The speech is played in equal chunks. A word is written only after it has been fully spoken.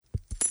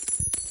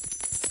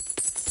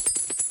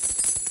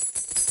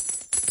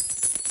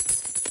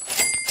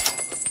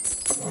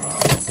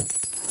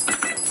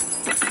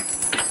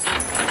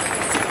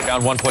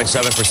Down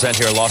 1.7%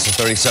 here, a loss of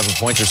 37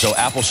 points or so.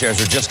 Apple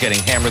shares are just getting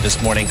hammered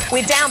this morning.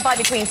 We're down by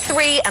between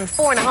 3 and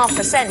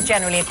 4.5%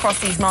 generally across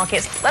these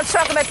markets. Let's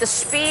talk about the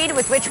speed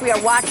with which we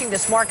are watching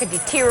this market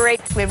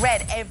deteriorate. We're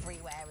read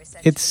everywhere.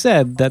 It's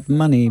said that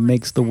money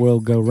makes the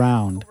world go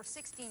round.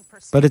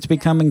 But it's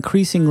become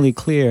increasingly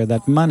clear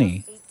that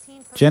money,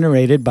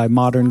 generated by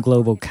modern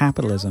global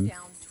capitalism,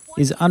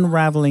 is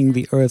unraveling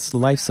the Earth's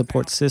life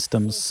support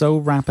systems so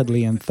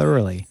rapidly and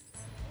thoroughly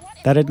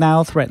that it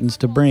now threatens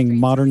to bring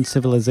modern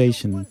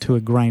civilization to a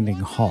grinding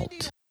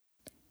halt.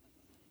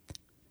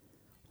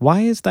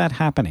 Why is that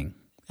happening,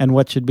 and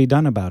what should be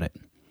done about it?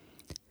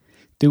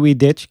 Do we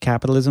ditch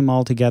capitalism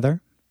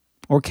altogether,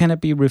 or can it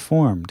be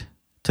reformed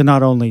to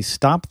not only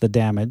stop the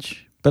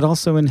damage, but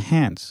also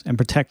enhance and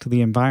protect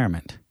the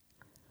environment?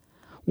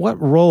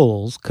 What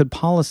roles could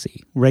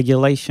policy,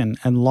 regulation,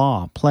 and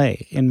law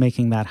play in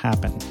making that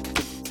happen?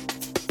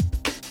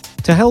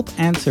 To help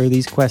answer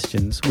these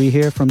questions, we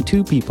hear from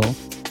two people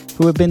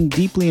who have been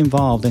deeply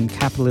involved in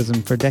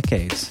capitalism for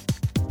decades,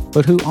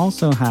 but who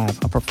also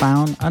have a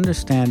profound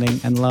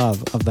understanding and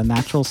love of the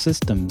natural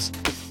systems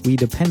we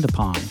depend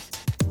upon,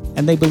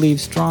 and they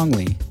believe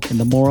strongly in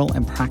the moral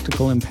and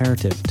practical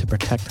imperative to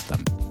protect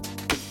them.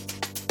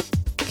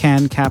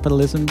 Can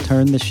capitalism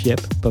turn the ship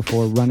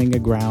before running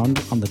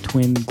aground on the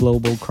twin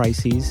global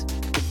crises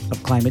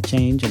of climate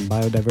change and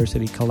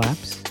biodiversity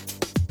collapse?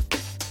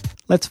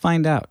 Let's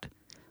find out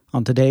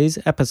on today's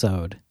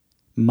episode,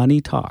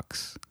 Money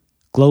Talks,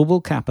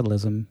 Global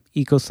Capitalism,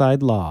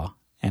 Ecocide Law,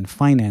 and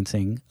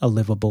Financing a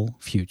Livable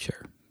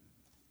Future.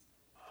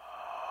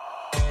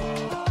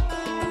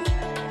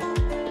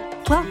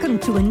 Welcome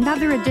to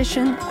another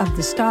edition of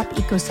the Stop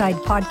Ecocide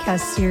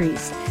podcast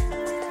series.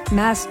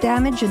 Mass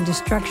damage and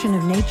destruction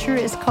of nature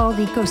is called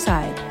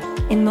ecocide.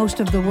 In most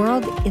of the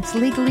world, it's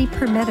legally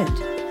permitted.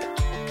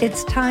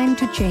 It's time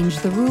to change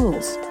the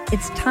rules.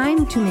 It's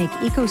time to make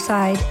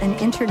ecocide an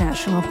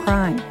international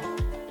crime.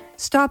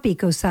 Stop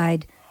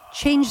ecocide,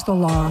 change the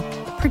law,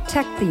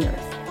 protect the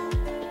earth.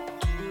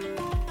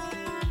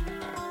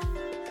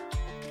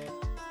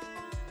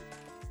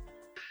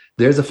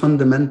 There's a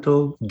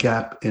fundamental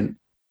gap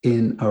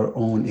in our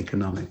own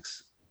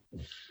economics.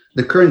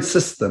 The current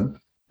system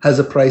has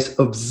a price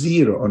of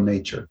zero on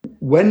nature.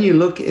 When you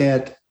look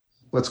at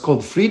what's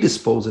called free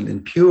disposal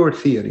in pure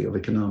theory of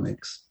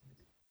economics,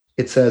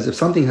 it says if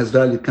something has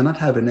value, it cannot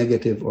have a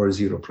negative or a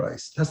zero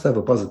price. It has to have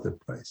a positive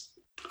price.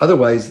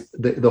 Otherwise,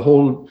 the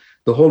whole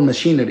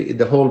machinery,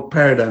 the whole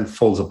paradigm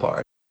falls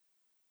apart.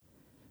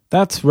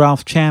 That's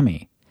Ralph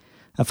Chammy,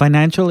 a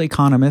financial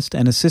economist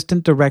and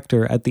assistant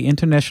director at the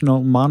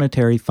International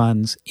Monetary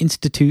Fund's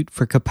Institute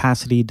for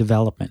Capacity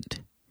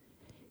Development.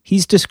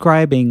 He's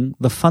describing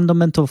the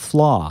fundamental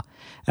flaw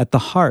at the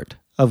heart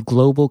of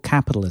global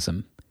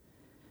capitalism,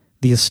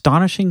 the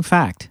astonishing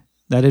fact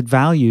that it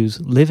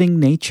values living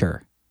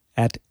nature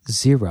at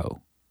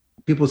zero.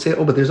 People say,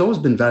 oh, but there's always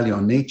been value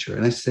on nature.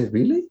 And I say,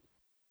 really?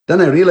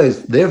 Then I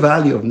realized their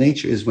value of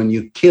nature is when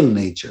you kill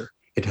nature,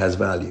 it has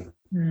value.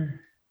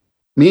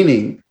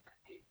 Meaning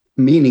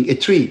a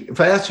tree.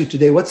 If I ask you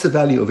today, what's the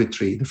value of a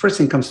tree? The first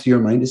thing that comes to your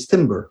mind is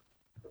timber.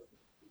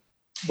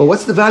 But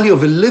what's the value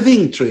of a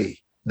living tree?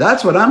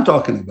 That's what I'm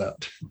talking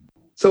about.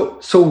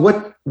 So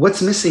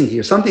what's missing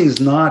here? Something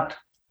is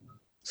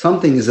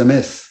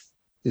amiss,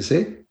 you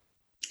see?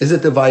 Is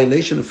it a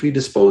violation of free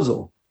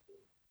disposal?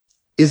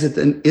 Is it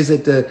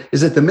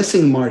the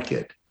missing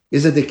market?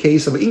 Is it the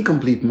case of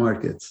incomplete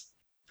markets?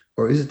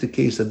 Or is it the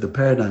case that the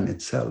paradigm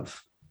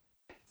itself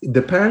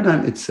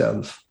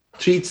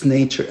treats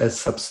nature as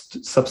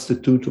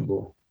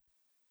substitutable?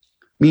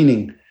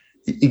 Meaning,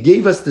 it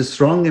gave us the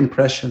strong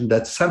impression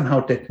that somehow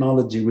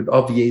technology would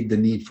obviate the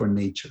need for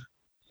nature.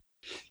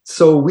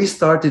 So we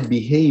started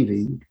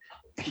behaving,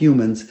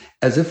 humans,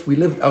 as if we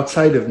lived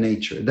outside of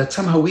nature, that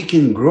somehow we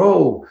can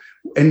grow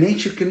and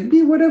nature can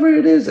be whatever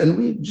it is, and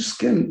we just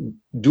can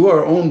do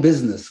our own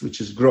business, which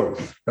is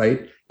growth,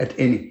 right?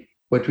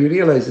 What we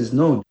realize is,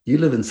 no, you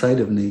live inside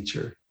of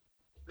nature.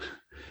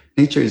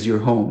 Nature is your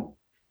home.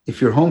 If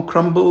your home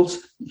crumbles,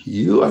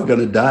 you are going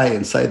to die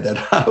inside that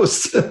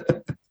house.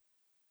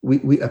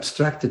 We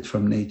abstracted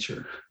from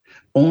nature.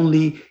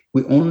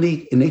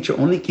 Nature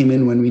only came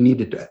in when we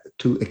needed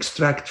to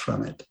extract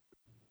from it.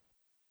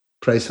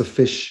 Price of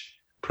fish,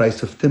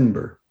 price of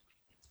timber,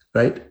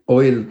 right?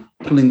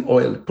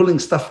 Pulling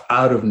stuff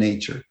out of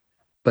nature,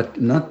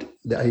 but not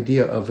the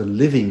idea of a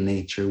living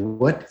nature.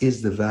 What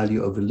is the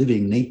value of a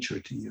living nature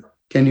to you?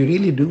 Can you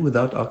really do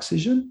without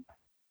oxygen?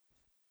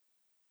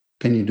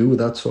 Can you do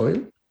without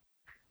soil?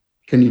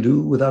 Can you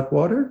do without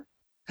water?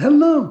 Hell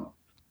no.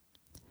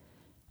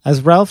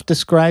 As Ralph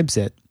describes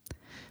it,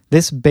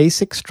 this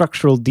basic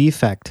structural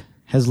defect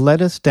has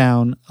led us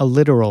down a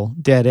literal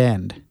dead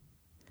end.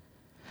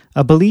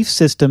 A belief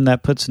system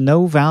that puts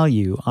no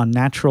value on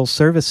natural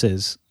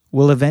services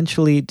will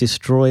eventually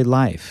destroy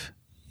life,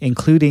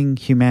 including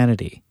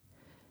humanity.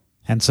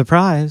 And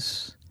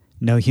surprise,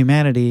 no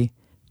humanity,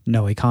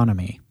 no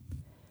economy.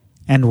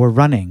 And we're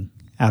running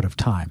out of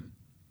time.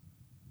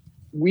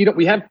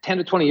 we have 10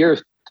 to 20 years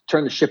to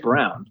turn the ship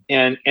around,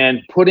 and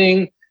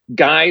putting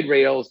guide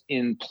rails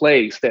in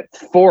place that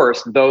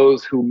force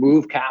those who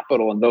move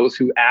capital and those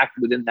who act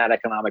within that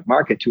economic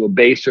market to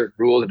obey certain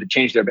rules and to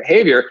change their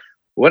behavior.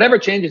 Whatever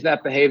changes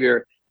that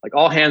behavior, like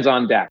all hands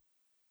on deck.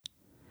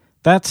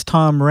 That's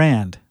Tom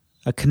Rand,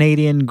 a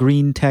Canadian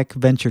green tech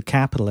venture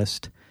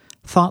capitalist,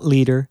 thought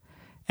leader,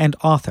 and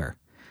author,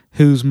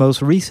 whose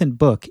most recent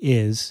book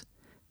is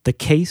The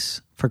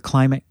Case for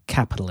Climate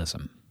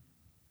Capitalism.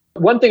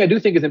 One thing I do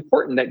think is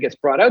important that gets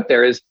brought out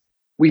there is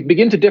we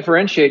begin to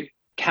differentiate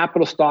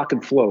capital stock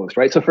and flows,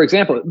 right? So for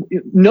example,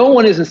 no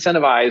one is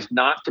incentivized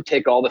not to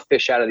take all the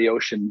fish out of the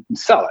ocean and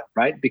sell it,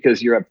 right?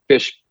 Because you're a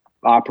fish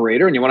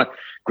operator and you want to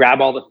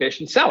grab all the fish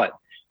and sell it.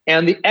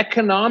 And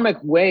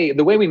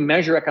the way we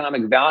measure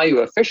economic value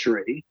of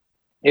fishery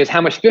is how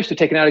much fish are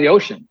taken out of the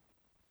ocean.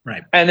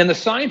 Right. And then the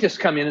scientists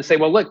come in and say,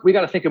 well, look, we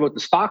got to think about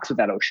the stocks of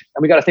that ocean.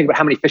 And we got to think about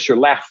how many fish are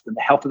left and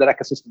the health of that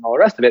ecosystem and all the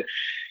rest of it.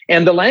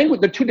 And the language,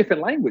 they're two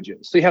different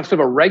languages. So you have sort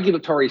of a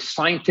regulatory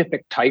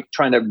scientific type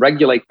trying to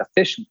regulate the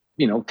fish,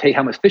 take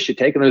how much fish you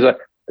take. And there's a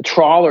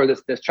trawler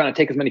that's trying to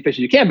take as many fish as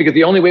you can, because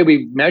the only way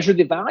we measure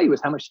the value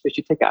is how much fish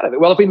you take out of it.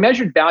 Well, if we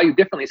measured value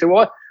differently, say,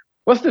 well,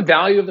 what's the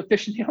value of the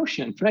fish in the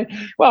ocean, right?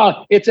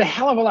 Well, it's a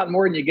hell of a lot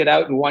more than you get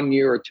out in 1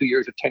 year or 2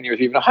 years or 10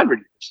 years or even 100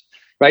 years,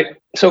 right?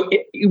 So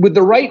with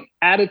the right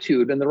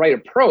attitude and the right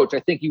approach, I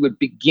think you would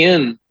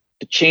begin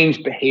to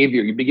change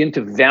behavior. You begin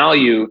to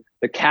value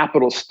the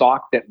capital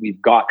stock that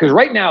we've got. Because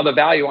right now, the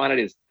value on it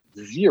is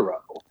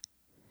zero.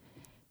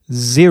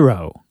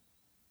 Zero.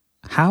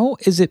 How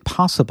is it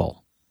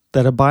possible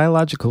that a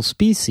biological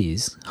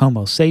species,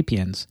 Homo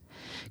sapiens,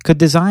 could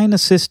design a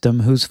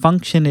system whose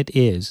function it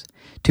is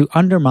to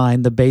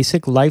undermine the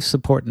basic life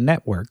support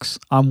networks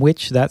on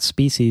which that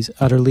species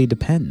utterly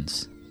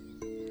depends?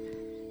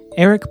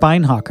 Eric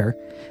Beinhocker,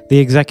 the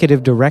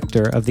executive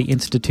director of the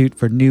Institute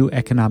for New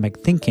Economic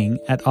Thinking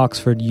at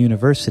Oxford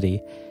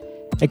University,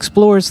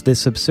 explores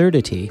this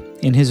absurdity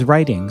in his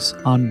writings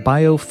on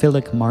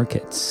biophilic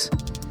markets.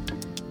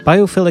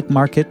 Biophilic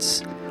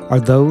markets are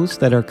those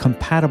that are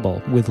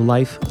compatible with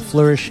life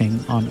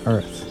flourishing on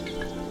Earth.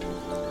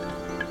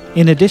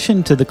 In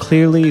addition to the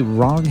clearly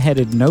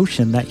wrong-headed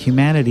notion that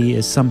humanity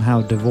is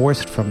somehow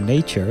divorced from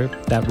nature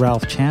that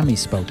Ralph Chammy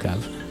spoke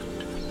of,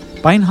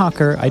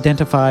 Beinhocker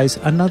identifies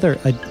another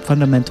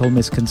fundamental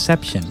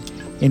misconception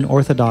in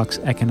orthodox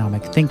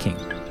economic thinking: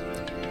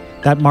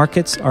 that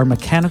markets are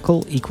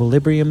mechanical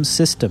equilibrium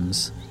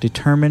systems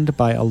determined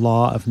by a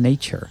law of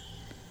nature,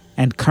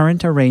 and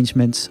current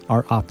arrangements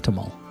are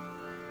optimal,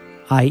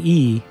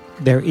 i.e.,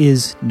 there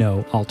is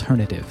no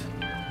alternative.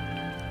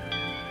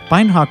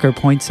 Beinhocker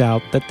points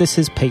out that this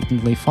is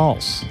patently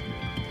false.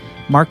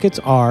 Markets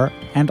are,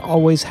 and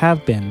always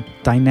have been,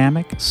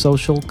 dynamic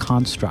social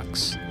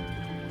constructs.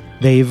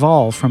 They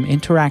evolve from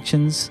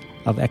interactions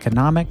of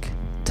economic,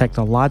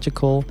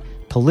 technological,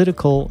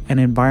 political, and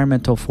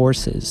environmental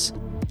forces,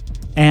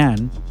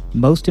 and,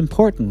 most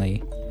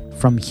importantly,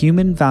 from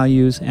human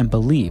values and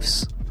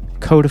beliefs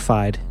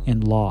codified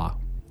in law.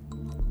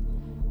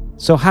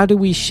 So how do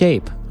we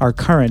shape our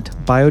current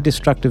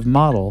biodestructive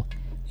model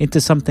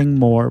into something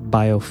more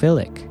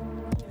biophilic?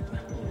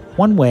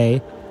 One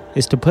way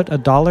is to put a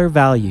dollar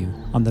value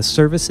on the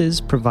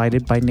services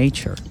provided by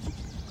nature.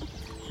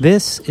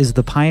 This is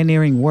the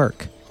pioneering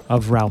work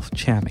of Ralph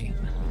Chammy.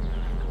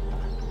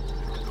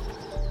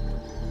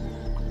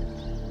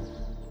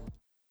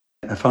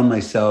 I found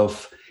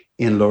myself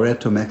in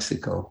Loreto,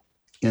 Mexico,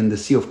 in the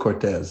Sea of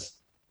Cortez,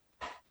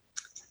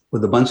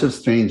 with a bunch of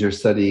strangers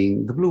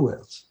studying the blue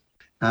whales.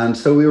 And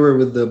so we were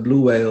with the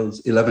blue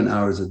whales 11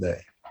 hours a day,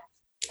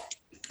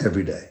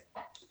 every day.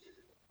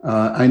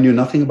 I knew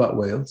nothing about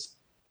whales.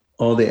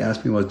 All they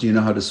asked me was, do you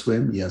know how to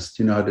swim? Yes.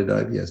 Do you know how to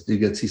dive? Yes. Do you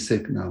get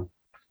seasick? No.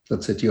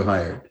 That's it, you're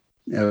hired.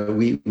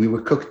 We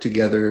were cooked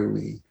together.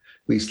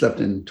 We slept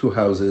in two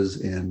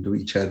houses and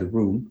we each had a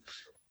room.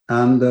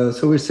 And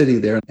so we're sitting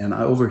there and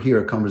I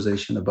overhear a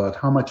conversation about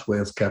how much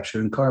whales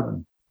capture in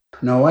carbon.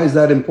 Now, why is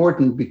that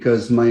important?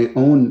 Because my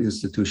own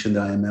institution,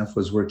 the IMF,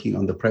 was working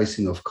on the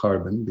pricing of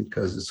carbon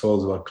because it's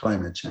all about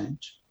climate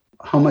change.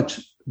 How much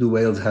do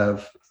whales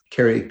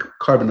carry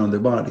carbon on their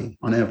body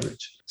on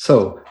average?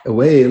 So a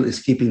whale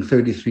is keeping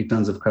 33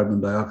 tons of carbon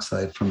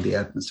dioxide from the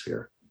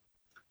atmosphere.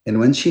 And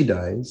when she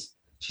dies,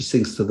 she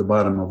sinks to the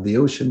bottom of the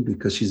ocean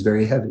because she's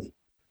very heavy.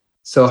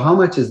 So how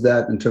much is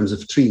that in terms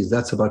of trees?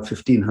 That's about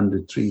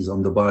 1,500 trees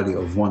on the body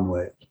of one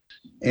whale.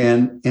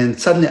 And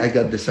suddenly I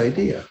got this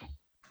idea.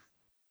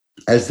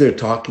 As they're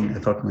talking, I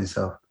thought to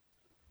myself,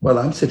 well,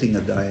 I'm sitting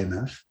at the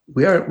IMF.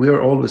 We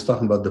are always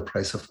talking about the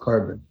price of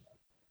carbon.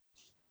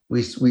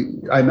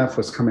 IMF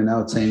was coming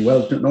out saying,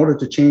 well, in order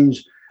to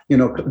change,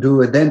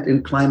 do a dent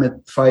in climate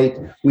fight,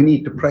 we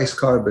need to price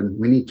carbon.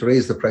 We need to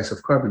raise the price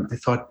of carbon. I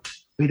thought,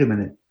 wait a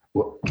minute.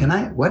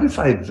 What if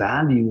I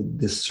value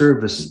the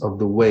service of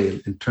the whale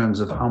in terms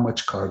of how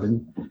much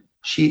carbon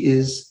she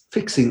is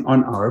fixing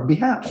on our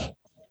behalf?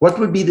 What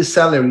would be the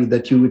salary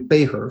that you would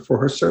pay her for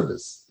her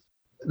service?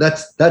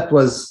 That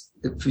was,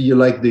 if you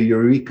like, the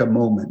eureka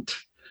moment.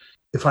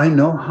 If I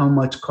know how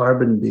much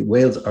carbon the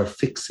whales are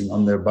fixing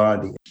on their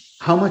body,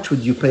 how much would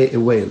you pay a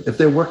whale? If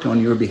they're working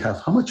on your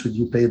behalf, how much would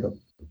you pay them?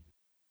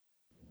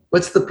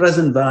 What's the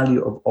present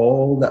value of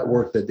all that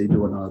work that they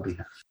do on our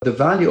behalf? The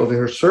value of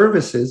her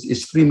services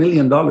is $3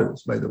 million,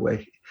 by the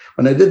way.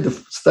 When I did the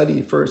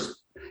study first,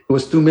 it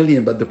was 2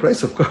 million, but the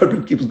price of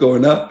carbon keeps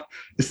going up.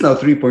 It's now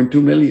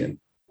 3.2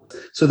 million.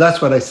 So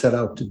that's what I set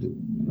out to do.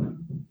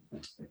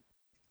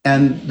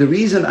 And the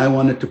reason I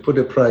wanted to put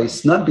a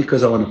price, not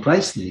because I want to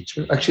price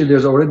nature. Actually,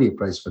 there's already a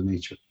price for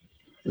nature,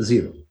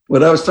 zero.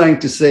 What I was trying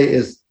to say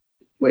is,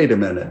 wait a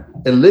minute,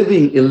 a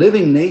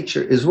living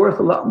nature is worth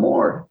a lot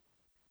more.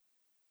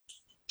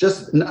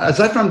 Just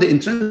aside from the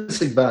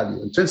intrinsic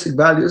value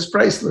is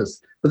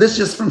priceless. But this is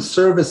just from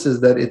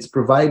services that it's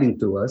providing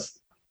to us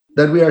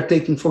that we are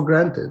taking for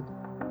granted.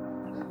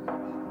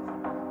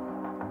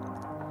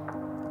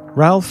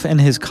 Ralph and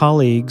his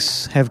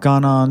colleagues have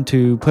gone on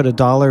to put a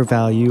dollar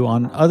value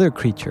on other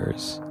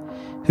creatures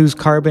whose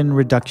carbon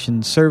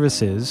reduction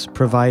services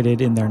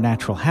provided in their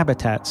natural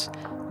habitats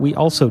we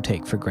also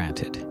take for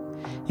granted,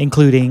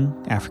 including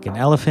African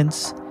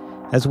elephants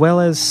as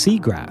well as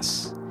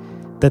seagrass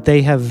that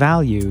they have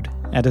valued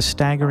at a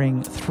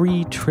staggering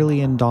 $3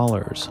 trillion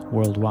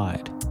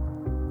worldwide.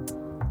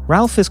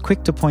 Ralph is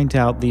quick to point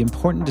out the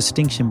important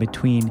distinction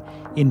between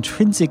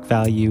intrinsic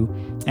value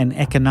and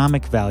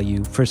economic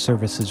value for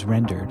services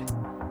rendered.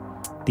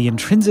 The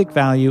intrinsic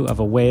value of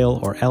a whale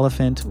or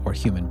elephant or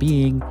human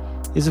being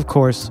is, of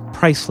course,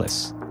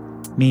 priceless,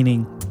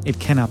 meaning it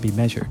cannot be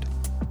measured.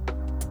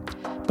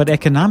 But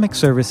economic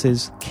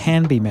services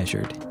can be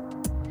measured,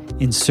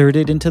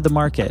 inserted into the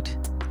market,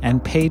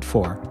 and paid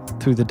for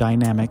through the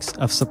dynamics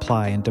of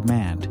supply and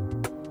demand.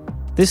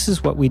 This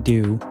is what we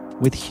do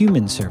with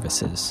human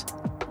services.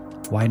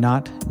 Why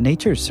not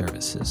nature's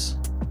services?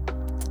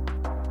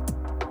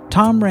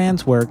 Tom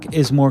Rand's work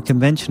is more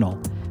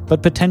conventional,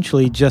 but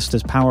potentially just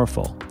as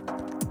powerful,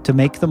 to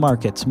make the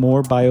markets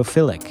more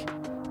biophilic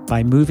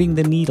by moving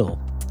the needle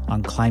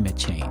on climate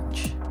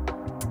change.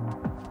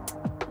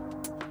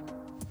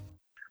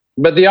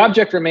 But the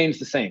object remains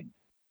the same.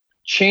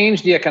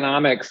 Change the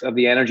economics of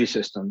the energy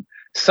system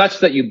such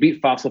that you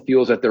beat fossil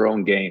fuels at their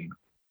own game.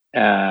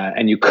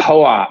 And you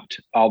co-opt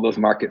all those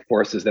market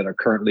forces that are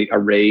currently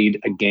arrayed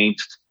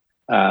against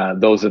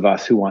those of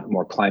us who want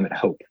more climate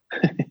hope.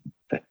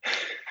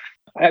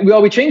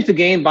 Well, we changed the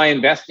game by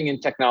investing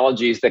in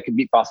technologies that can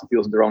beat fossil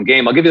fuels in their own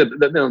game. I'll give you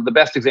the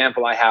best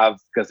example I have,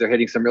 because they're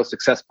hitting some real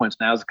success points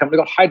now, is a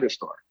company called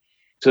Hydrostore.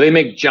 So they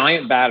make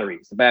giant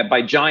batteries.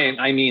 By giant,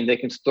 I mean they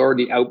can store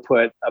the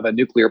output of a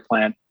nuclear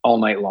plant all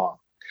night long.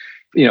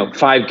 5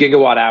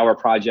 gigawatt hour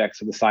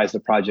projects are the size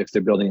of the projects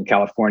they're building in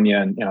California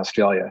and in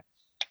Australia.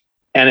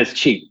 And it's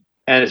cheap,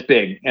 and it's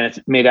big, and it's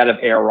made out of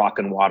air, rock,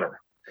 and water.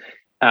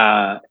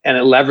 And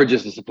it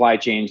leverages the supply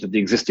chains of the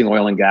existing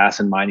oil and gas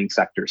and mining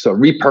sector. So it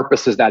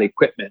repurposes that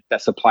equipment,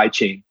 that supply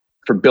chain,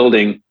 for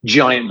building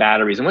giant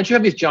batteries. And once you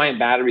have these giant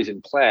batteries in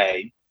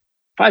play,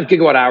 5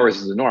 gigawatt hours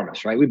is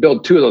enormous, right? We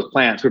build 2 of those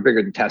plants, we're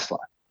bigger than Tesla.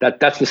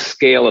 That's the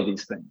scale of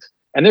these things.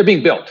 And they're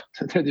being built.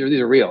 These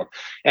are real.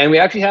 And we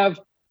actually have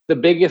the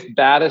biggest,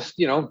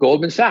 baddest,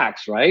 Goldman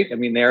Sachs, right? I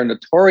mean, they're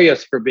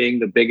notorious for being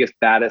the biggest,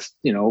 baddest,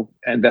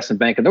 investment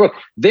bank in the world.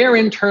 Their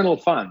internal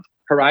fund,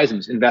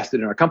 Horizons,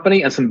 invested in our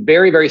company, and some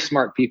very, very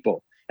smart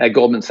people at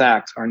Goldman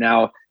Sachs are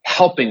now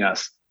helping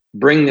us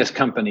bring this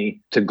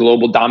company to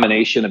global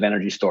domination of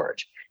energy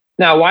storage.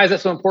 Now, why is that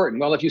so important?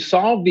 Well, if you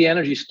solve the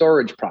energy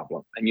storage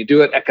problem and you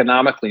do it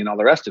economically and all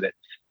the rest of it,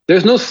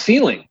 there's no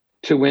ceiling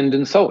to wind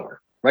and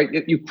solar, right?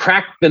 You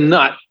crack the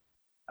nut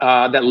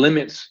that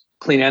limits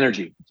clean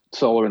energy.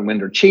 Solar and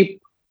wind are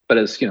cheap, but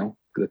as the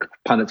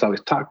pundits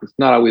always talk, it's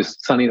not always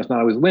sunny, it's not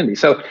always windy.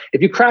 So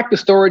if you crack the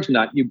storage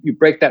nut, you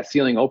break that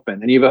ceiling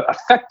open, and you've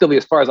effectively,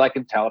 as far as I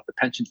can tell, if the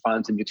pension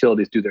funds and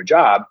utilities do their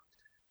job,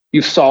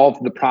 you've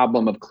solved the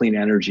problem of clean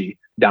energy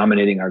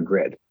dominating our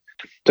grid.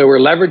 So we're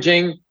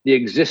leveraging the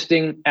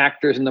existing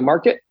actors in the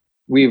market.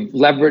 We've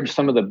leveraged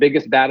some of the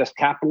biggest, baddest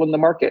capital in the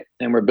market,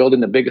 and we're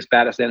building the biggest,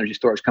 baddest energy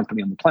storage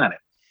company on the planet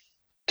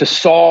to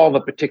solve a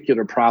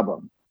particular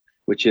problem,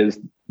 which is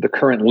the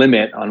current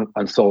limit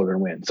on solar and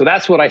wind. So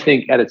that's what I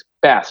think at its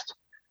best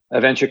a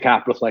venture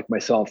capitalist like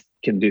myself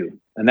can do.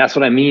 And that's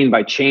what I mean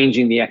by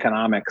changing the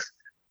economics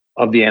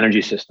of the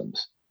energy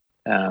systems.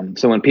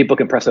 So when people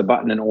can press a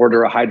button and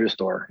order a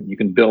Hydrostore, and you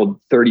can build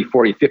 30,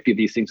 40, 50 of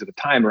these things at a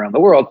time around the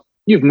world,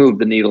 you've moved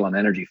the needle on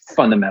energy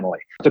fundamentally.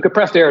 So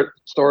compressed air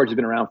storage has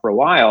been around for a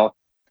while,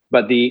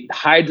 but the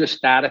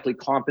hydrostatically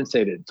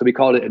compensated, so we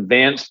call it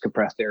advanced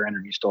compressed air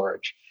energy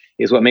storage,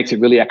 is what makes it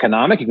really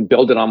economic. You can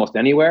build it almost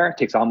anywhere. It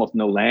takes almost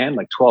no land,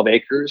 like 12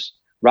 acres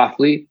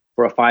roughly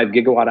for a 5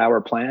 gigawatt hour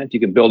plant. You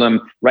can build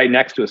them right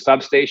next to a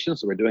substation.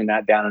 So we're doing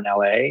that down in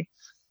LA.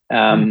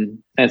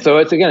 And so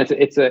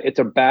it's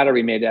a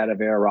battery made out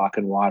of air, rock,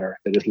 and water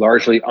that is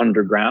largely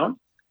underground,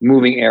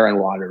 moving air and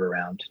water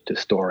around to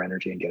store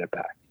energy and get it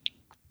back.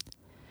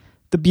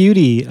 The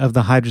beauty of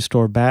the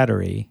Hydrostore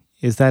battery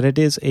is that it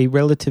is a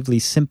relatively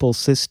simple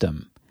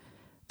system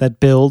that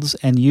builds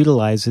and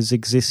utilizes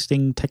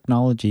existing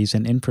technologies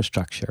and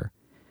infrastructure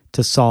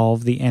to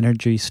solve the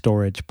energy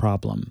storage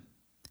problem.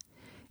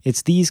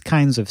 It's these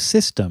kinds of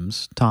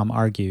systems, Tom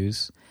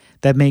argues,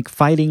 that make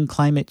fighting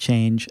climate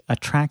change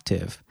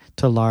attractive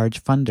to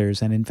large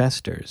funders and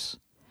investors,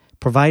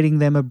 providing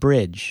them a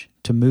bridge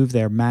to move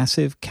their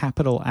massive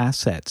capital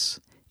assets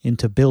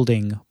into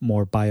building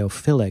more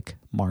biophilic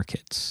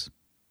markets.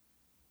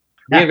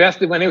 We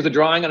invested when it was a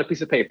drawing on a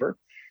piece of paper,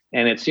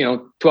 and it's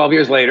 12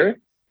 years later,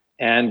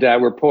 and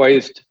we're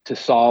poised to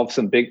solve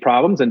some big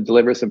problems and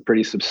deliver some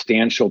pretty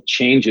substantial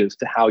changes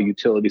to how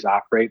utilities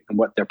operate and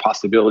what their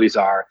possibilities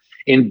are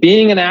in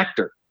being an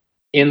actor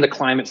in the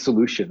climate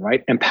solution,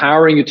 right?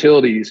 Empowering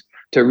utilities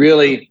to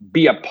really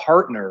be a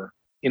partner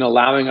in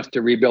allowing us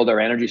to rebuild our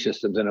energy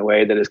systems in a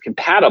way that is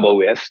compatible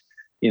with,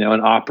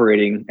 an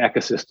operating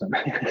ecosystem.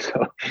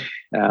 So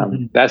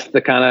that's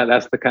the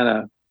kind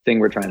of thing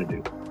we're trying to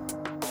do.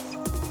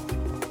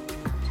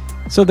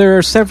 So there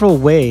are several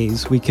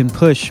ways we can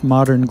push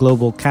modern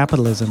global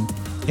capitalism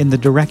in the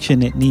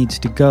direction it needs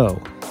to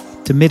go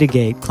to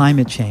mitigate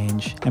climate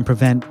change and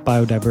prevent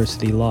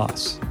biodiversity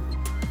loss.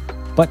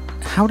 But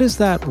how does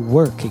that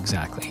work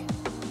exactly?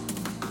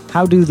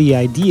 How do the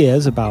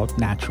ideas about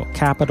natural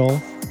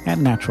capital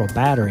and natural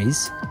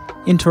batteries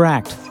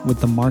interact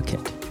with the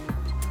market?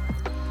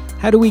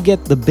 How do we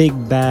get the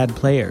big bad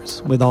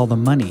players with all the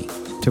money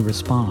to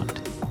respond?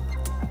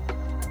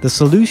 The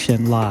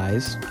solution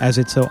lies, as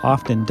it so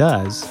often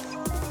does,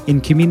 in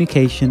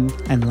communication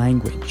and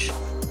language.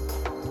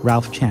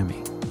 Ralph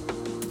Chammy.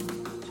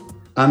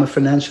 I'm a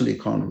financial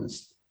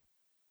economist.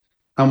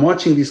 I'm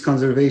watching these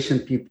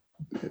conservation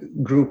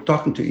group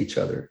talking to each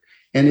other.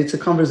 And it's a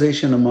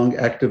conversation among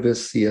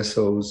activists,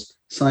 CSOs,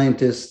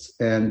 scientists,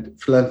 and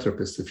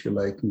philanthropists, if you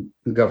like, in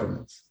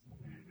governments.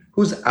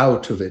 Who's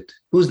out of it?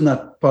 Who's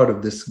not part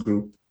of this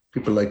group?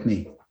 People like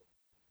me.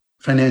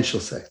 Financial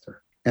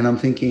sector. And I'm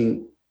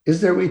thinking,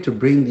 is there a way to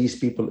bring these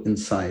people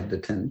inside the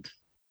tent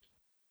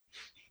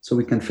so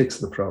we can fix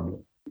the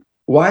problem?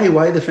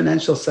 Why the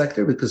financial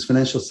sector? Because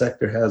financial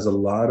sector has a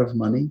lot of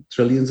money,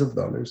 trillions of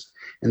dollars,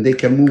 and they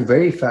can move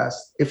very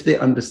fast if they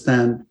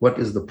understand what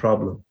is the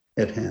problem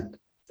at hand.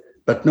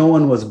 But no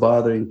one was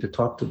bothering to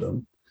talk to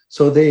them.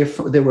 So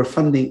they were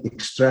funding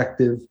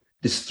extractive,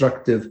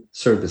 destructive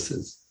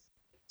services.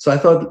 So I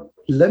thought,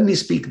 let me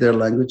speak their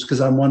language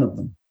because I'm one of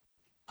them.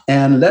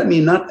 And let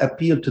me not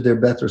appeal to their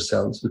better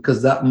selves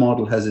because that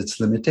model has its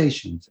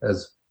limitations.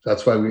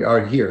 That's why we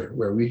are here,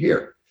 where we're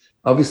here.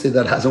 Obviously,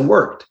 that hasn't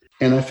worked.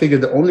 And I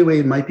figured the only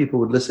way my people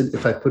would listen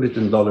if I put it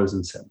in dollars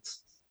and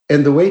cents.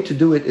 And the way to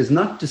do it is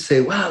not to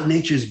say, wow,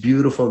 nature's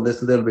beautiful, and this,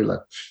 they'll be like,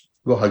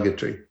 go hug a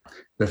tree.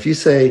 But if you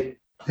say,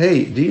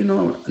 hey, do you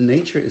know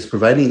nature is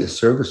providing a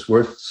service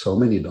worth so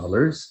many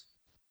dollars?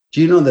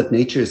 Do you know that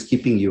nature is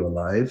keeping you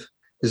alive?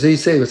 So you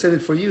say, what's in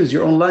it for you is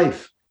your own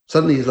life.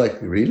 Suddenly he's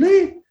like,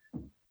 really?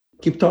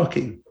 Keep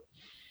talking.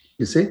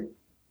 You see?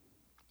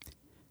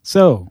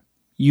 So,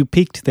 you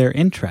piqued their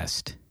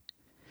interest.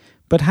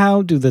 But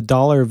how do the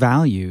dollar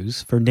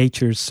values for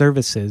nature's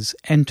services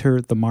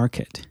enter the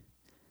market?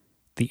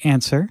 The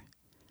answer?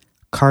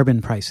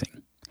 Carbon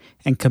pricing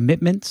and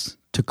commitments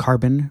to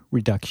carbon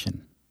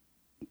reduction.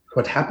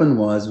 What happened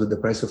was with the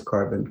price of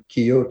carbon,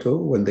 Kyoto,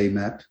 when they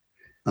met,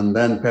 and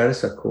then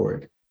Paris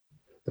Accord,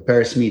 the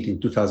Paris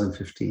meeting,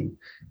 2015.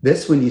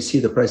 That's when you see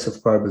the price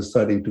of carbon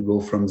starting to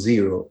go from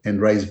zero and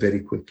rise very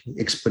quickly,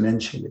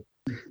 exponentially.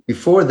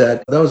 Before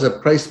that, that was a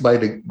price by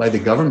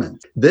the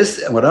government.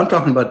 This, what I'm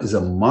talking about, is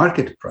a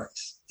market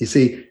price. You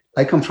see,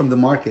 I come from the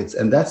markets,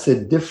 and that's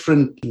a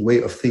different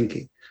way of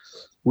thinking.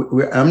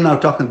 I'm now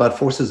talking about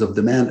forces of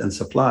demand and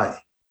supply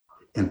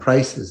and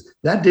prices.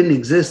 That didn't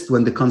exist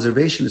when the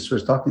conservationists were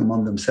talking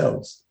among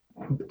themselves.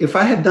 If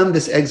I had done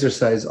this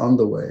exercise on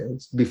the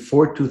whales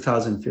before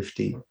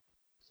 2015,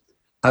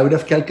 I would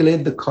have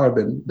calculated the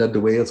carbon that the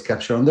whales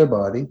capture on their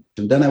body,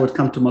 and then I would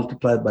come to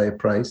multiply it by a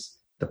price.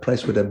 The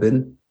price would have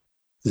been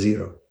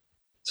zero.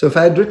 So if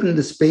I had written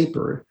this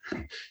paper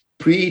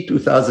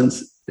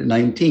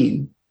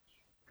pre-2019,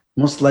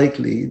 most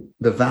likely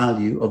the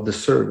value of the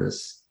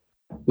service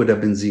would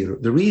have been zero.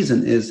 The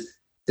reason is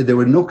that there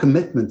were no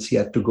commitments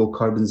yet to go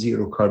carbon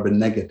zero, carbon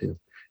negative.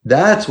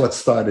 That's what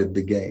started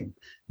the game.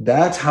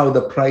 That's how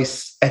the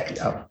price acted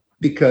up,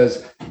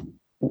 because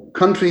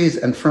countries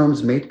and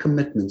firms made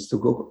commitments to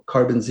go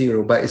carbon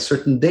zero by a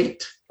certain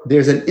date.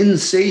 There's an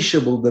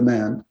insatiable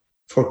demand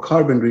for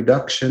carbon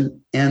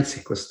reduction and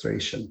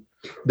sequestration.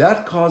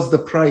 That caused the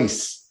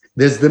price.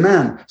 There's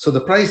demand, so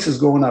the price is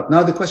going up.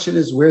 Now the question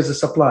is, where's the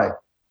supply?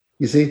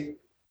 You see,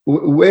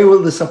 where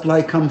will the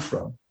supply come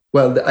from?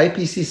 Well, the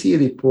IPCC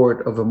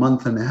report of a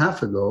month and a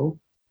half ago,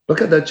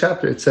 look at that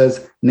chapter. It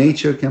says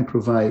nature can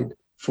provide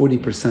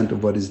 40%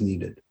 of what is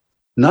needed,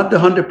 not the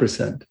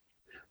 100%,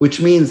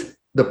 which means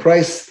the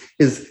price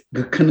is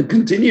going to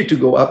continue to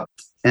go up.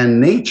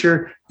 And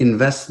nature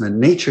investment,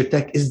 nature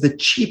tech is the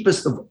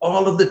cheapest of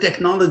all of the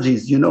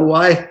technologies. You know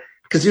why?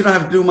 Because you don't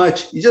have to do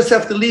much. You just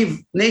have to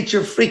leave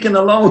nature freaking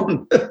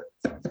alone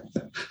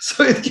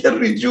so it can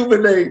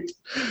rejuvenate.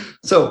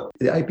 So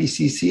the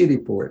IPCC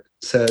report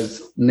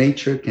says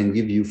nature can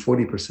give you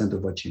 40%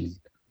 of what you need.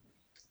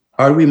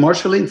 Are we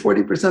marshalling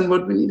 40%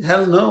 what we need?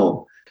 Hell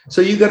no.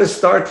 So you got to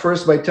start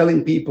first by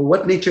telling people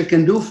what nature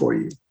can do for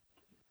you.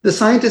 The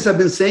scientists have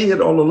been saying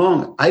it all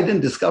along. I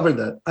didn't discover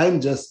that.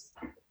 I'm just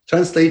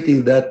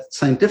translating that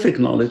scientific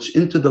knowledge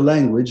into the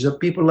language that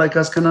people like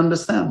us can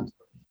understand.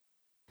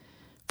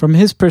 From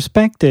his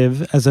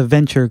perspective as a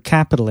venture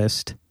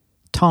capitalist,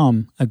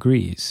 Tom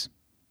agrees.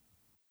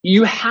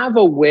 You have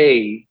a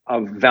way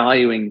of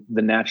valuing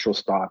the natural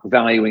stock,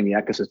 valuing the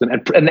ecosystem,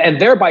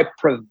 and thereby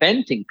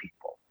preventing people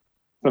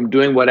from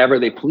doing whatever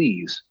they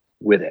please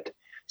with it.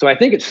 So I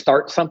think it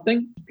starts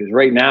something, because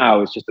right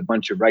now it's just a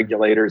bunch of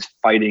regulators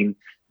fighting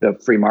the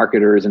free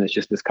marketers, and it's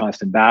just this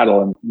constant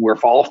battle. And we're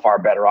all far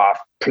better off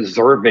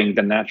preserving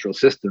the natural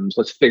systems.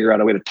 Let's figure out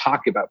a way to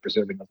talk about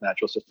preserving those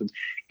natural systems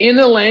in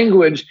a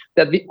language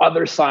that the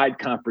other side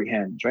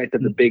comprehends, right?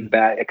 That the big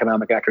bad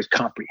economic actors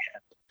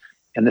comprehend.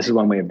 And this is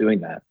one way of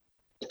doing that.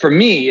 For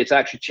me, it's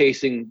actually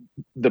chasing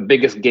the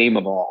biggest game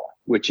of all,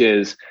 which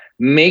is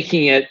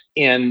making it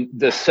in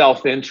the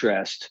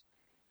self-interest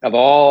of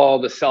all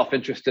the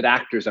self-interested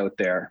actors out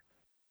there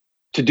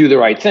to do the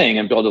right thing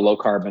and build a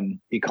low-carbon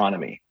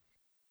economy.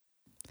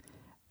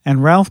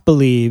 And Ralph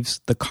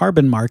believes the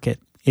carbon market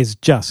is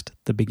just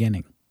the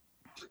beginning.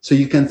 So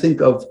you can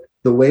think of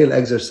the whale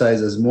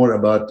exercise as more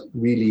about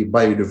really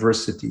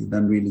biodiversity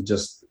than really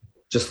just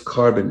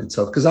carbon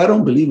itself. Because I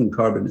don't believe in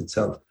carbon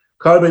itself.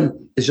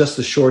 Carbon is just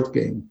a short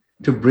game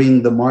to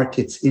bring the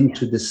markets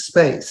into this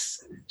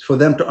space, for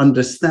them to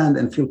understand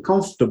and feel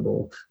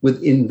comfortable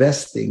with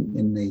investing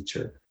in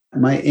nature.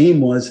 My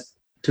aim was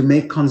to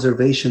make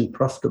conservation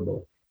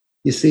profitable.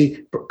 You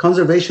see,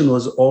 conservation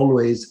was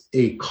always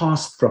a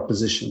cost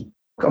proposition.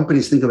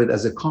 Companies think of it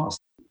as a cost.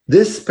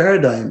 This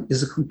paradigm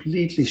is a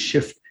completely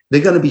shift.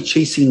 They're going to be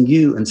chasing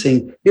you and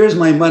saying, here's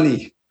my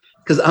money,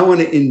 because I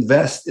want to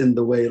invest in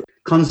the whale.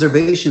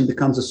 Conservation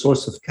becomes a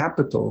source of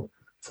capital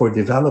for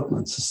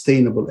development,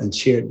 sustainable and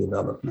shared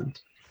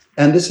development.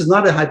 And this is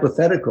not a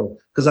hypothetical,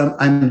 because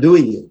I'm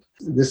doing it.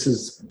 This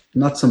is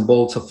nuts and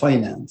bolts of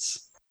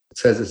finance. It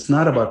says it's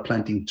not about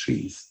planting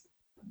trees.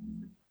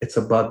 It's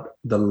about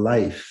the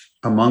life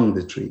among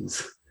the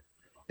trees.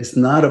 It's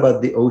not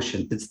about the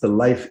ocean. It's the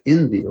life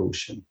in the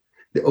ocean.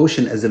 The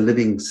ocean as a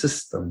living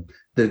system,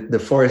 the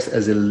forest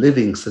as a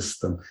living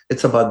system.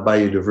 It's about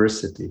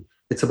biodiversity.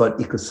 It's about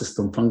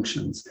ecosystem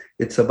functions.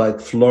 It's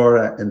about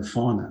flora and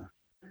fauna.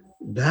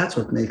 That's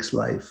what makes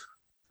life.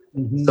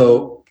 Mm-hmm.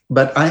 So,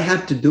 but I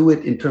had to do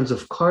it in terms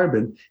of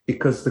carbon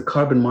because the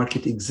carbon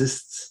market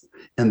exists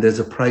and there's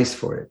a price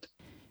for it.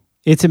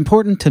 It's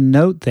important to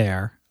note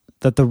there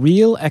that the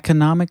real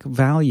economic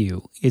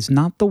value is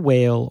not the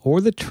whale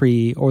or the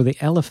tree or the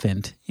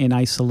elephant in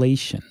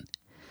isolation.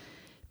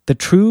 The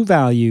true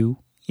value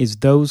is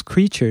those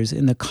creatures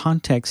in the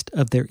context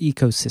of their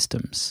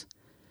ecosystems.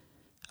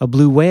 A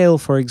blue whale,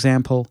 for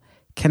example,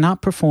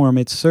 cannot perform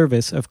its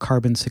service of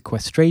carbon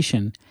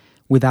sequestration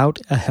without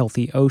a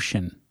healthy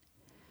ocean,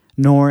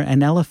 nor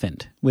an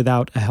elephant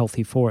without a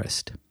healthy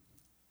forest.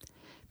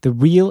 The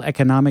real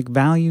economic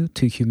value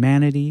to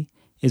humanity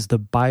is the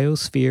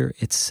biosphere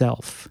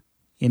itself,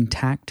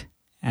 intact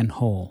and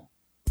whole.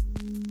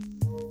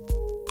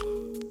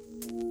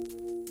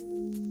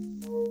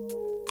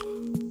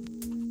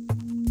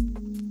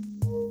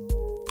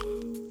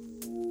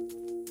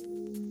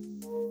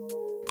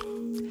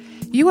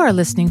 You are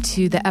listening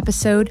to the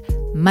episode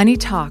Money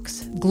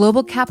Talks,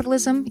 Global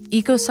Capitalism,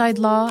 Ecocide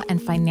Law, and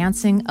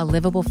Financing a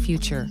Livable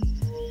Future.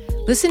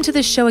 Listen to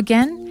this show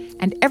again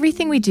and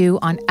everything we do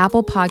on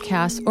Apple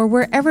Podcasts or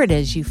wherever it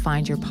is you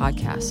find your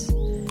podcasts.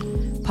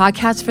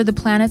 Podcasts for the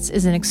Planets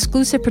is an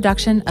exclusive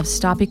production of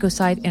Stop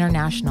Ecocide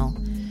International,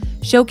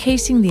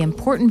 showcasing the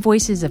important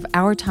voices of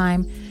our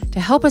time to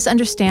help us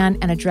understand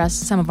and address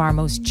some of our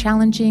most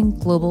challenging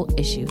global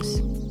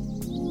issues.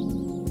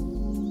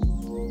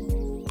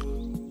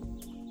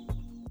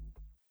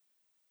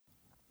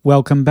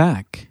 Welcome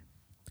back.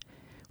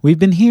 We've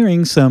been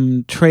hearing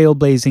some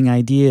trailblazing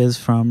ideas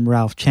from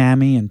Ralph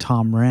Chammy and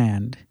Tom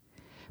Rand,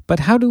 but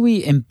how do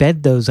we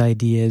embed those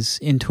ideas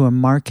into a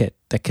market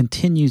that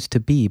continues to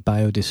be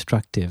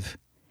biodestructive?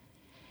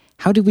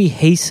 How do we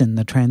hasten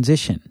the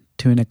transition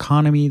to an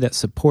economy that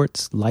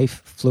supports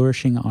life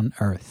flourishing on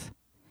Earth?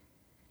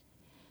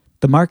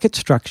 The market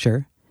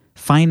structure,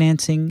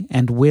 financing,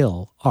 and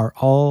will are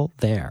all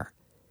there.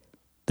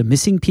 The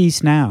missing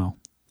piece now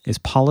is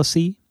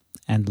policy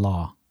and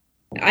law.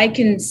 I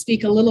can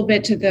speak a little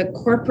bit to the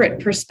corporate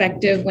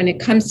perspective when it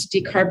comes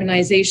to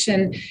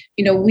decarbonization.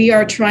 We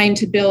are trying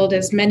to build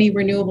as many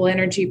renewable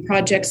energy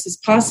projects as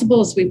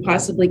possible, as we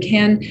possibly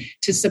can,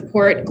 to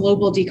support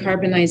global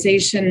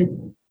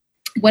decarbonization.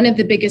 One of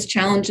the biggest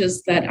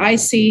challenges that I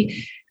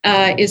see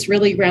is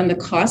really around the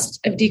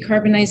cost of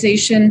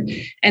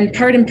decarbonization. And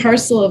part and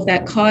parcel of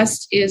that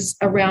cost is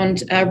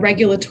around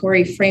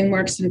regulatory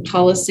frameworks and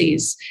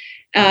policies.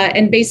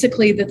 And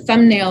basically the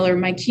thumbnail or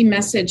my key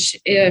message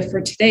for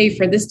today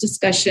for this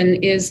discussion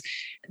is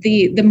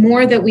the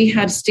more that we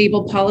have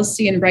stable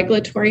policy and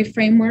regulatory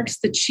frameworks,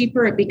 the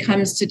cheaper it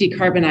becomes to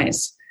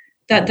decarbonize.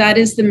 that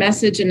is the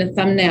message in a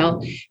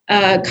thumbnail.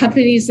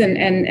 Companies and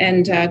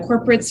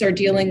corporates are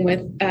dealing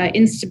with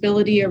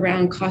instability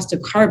around cost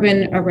of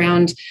carbon,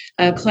 around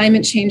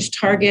climate change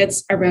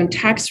targets, around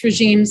tax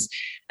regimes,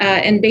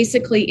 and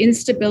basically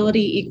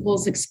instability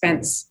equals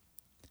expense.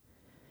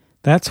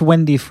 That's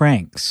Wendy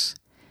Franks,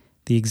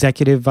 the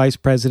Executive Vice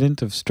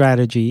President of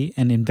Strategy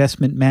and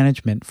Investment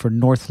Management for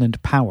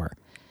Northland Power,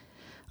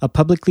 a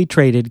publicly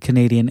traded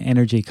Canadian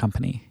energy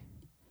company.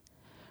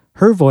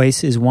 Her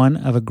voice is one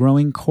of a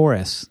growing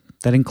chorus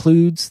that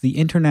includes the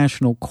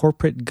International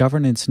Corporate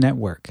Governance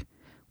Network,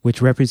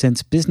 which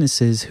represents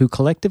businesses who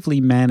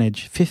collectively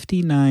manage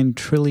 $59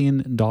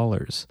 trillion.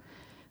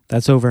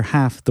 That's over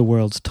half the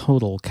world's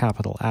total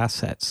capital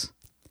assets.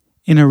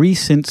 In a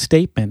recent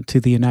statement to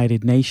the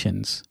United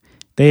Nations,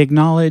 they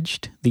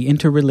acknowledged the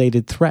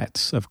interrelated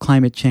threats of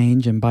climate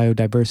change and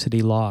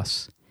biodiversity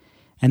loss,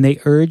 and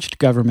they urged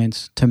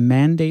governments to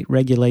mandate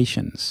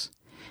regulations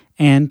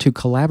and to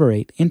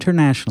collaborate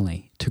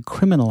internationally to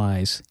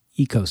criminalize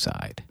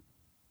ecocide.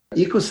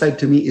 Ecocide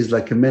to me is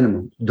like a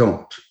minimum.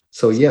 Don't.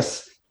 So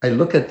yes, I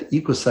look at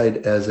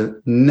ecocide as a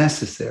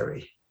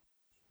necessary.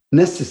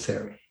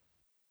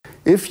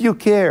 If you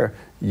care,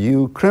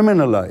 you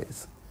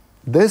criminalize.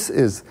 This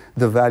is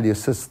the value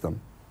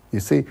system. You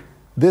see?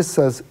 This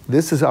says,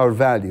 this is our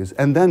values.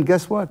 And then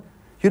guess what?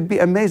 You'd be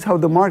amazed how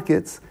the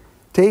markets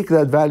take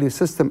that value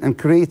system and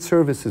create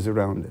services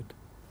around it.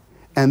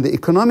 And the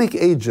economic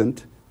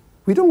agent,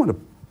 we don't want to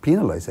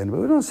penalize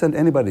anybody. We don't send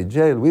anybody to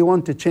jail. We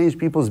want to change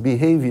people's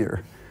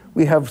behavior.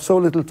 We have so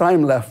little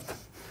time left.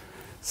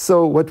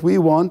 So what we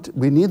want,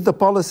 we need the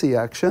policy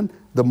action.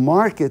 The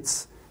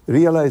markets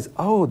realize,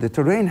 oh, the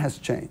terrain has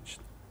changed.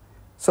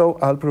 So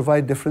I'll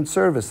provide different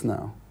service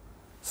now,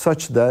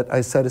 such that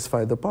I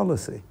satisfy the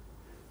policy.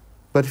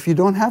 But if you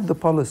don't have the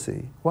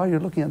policy, why are you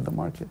looking at the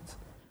markets?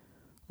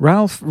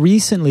 Ralph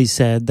recently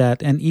said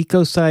that an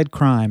ecocide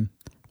crime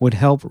would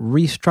help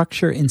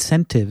restructure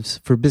incentives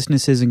for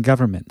businesses and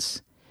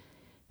governments,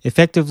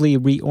 effectively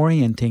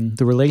reorienting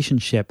the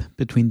relationship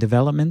between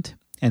development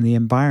and the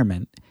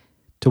environment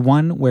to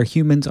one where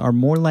humans are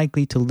more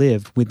likely to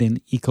live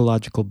within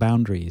ecological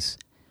boundaries,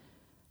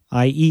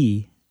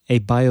 i.e., a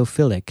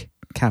biophilic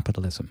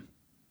capitalism.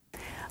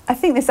 I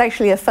think there's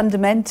actually a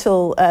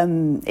fundamental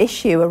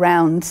issue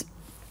around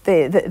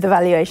the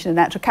valuation of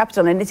natural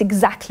capital, and it's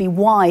exactly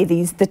why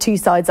the two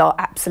sides are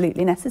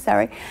absolutely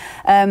necessary,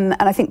 and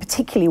I think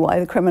particularly why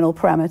the criminal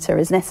parameter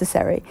is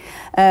necessary,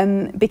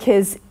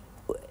 because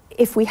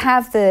if we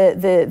have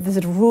the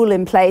sort of rule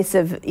in place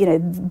of,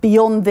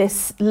 beyond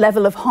this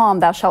level of harm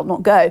thou shalt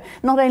not go,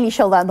 not only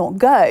shall thou not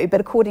go,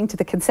 but according to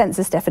the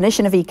consensus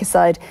definition of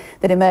ecocide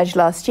that emerged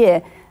last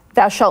year,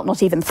 thou shalt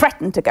not even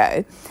threaten to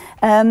go,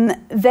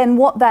 then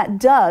what that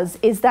does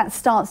is that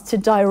starts to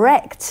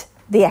direct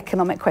the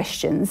economic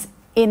questions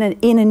in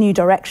a new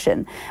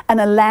direction and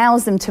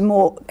allows them to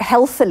more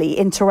healthily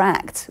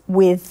interact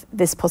with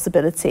this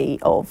possibility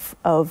of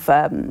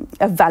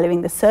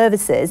valuing the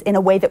services in a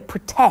way that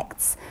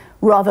protects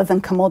rather than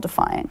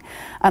commodifying.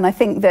 And I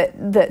think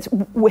that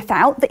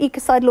without the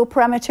ecocide law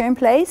parameter in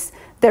place,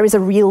 there is a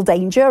real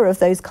danger of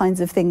those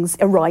kinds of things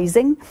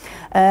arising.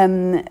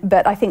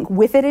 But I think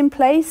with it in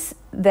place,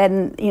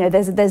 then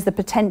there's the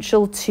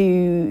potential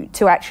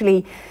to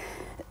actually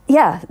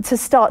to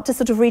start to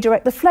sort of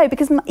redirect the flow,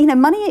 because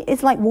money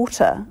is like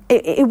water.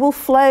 It will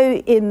flow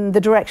in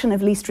the direction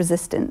of least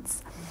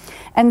resistance.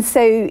 And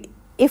so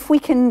if we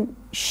can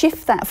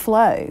shift that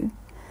flow,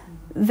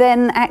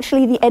 then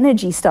actually the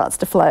energy starts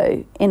to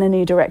flow in a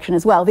new direction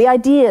as well. The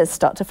ideas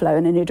start to flow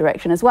in a new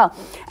direction as well.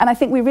 And I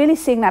think we're really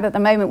seeing that at the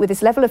moment with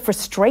this level of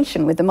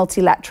frustration with the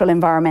multilateral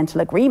environmental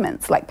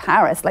agreements like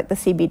Paris, like the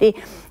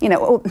CBD,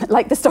 or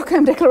like the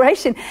Stockholm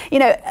Declaration.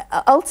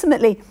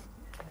 Ultimately,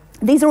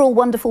 these are all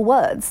wonderful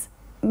words,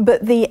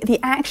 but the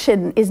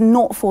action is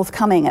not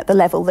forthcoming at the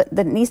level that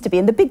it needs to be.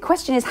 And the big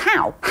question is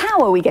how?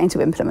 How are we going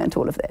to implement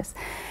all of this?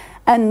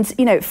 And,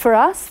 for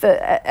us,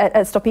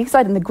 at Stop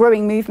Ecocide and the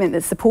growing movement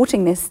that's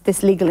supporting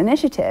this legal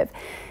initiative,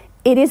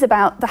 it is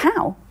about the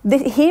how.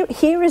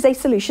 Here is a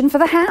solution for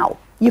the how.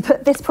 You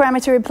put this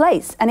parameter in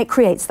place and it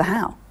creates the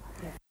how.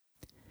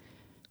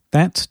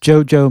 That's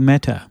Jojo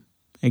Mehta,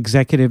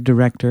 Executive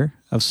Director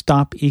of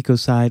Stop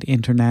Ecocide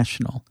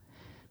International,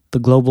 the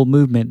global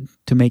movement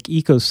to make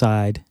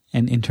ecocide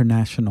an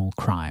international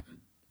crime.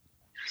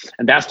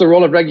 And that's the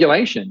role of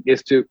regulation,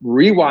 is to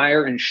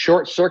rewire and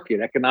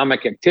short-circuit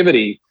economic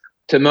activity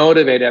to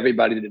motivate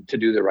everybody to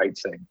do the right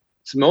thing.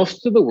 So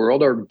most of the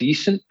world are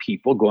decent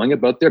people going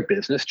about their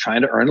business,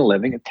 trying to earn a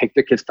living and take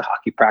their kids to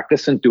hockey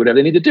practice and do whatever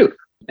they need to do.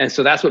 And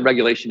so that's what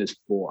regulation is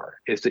for,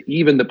 is to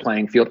even the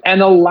playing field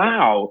and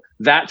allow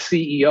that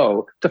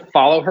CEO to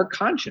follow her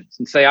conscience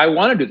and say, I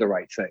want to do the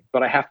right thing,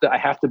 but I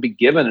have to be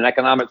given an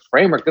economic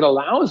framework that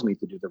allows me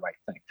to do the right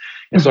thing.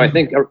 And so I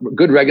think a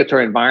good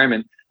regulatory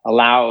environment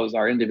allows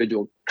our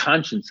individual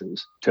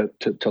consciences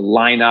to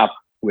line up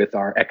with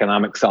our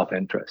economic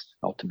self-interest,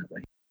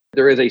 ultimately.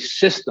 There is a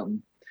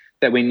system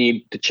that we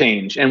need to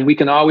change. And we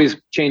can always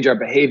change our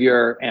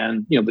behavior,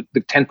 and the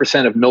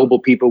 10% of noble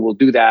people will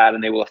do that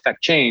and they will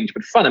affect change.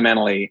 But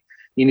fundamentally,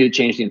 you need to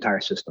change the entire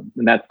system.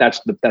 And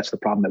that's the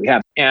problem that we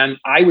have. And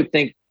I would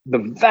think the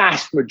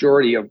vast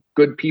majority of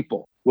good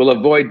people will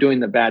avoid doing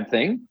the bad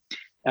thing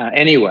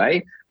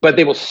anyway, but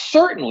they will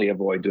certainly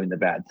avoid doing the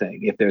bad thing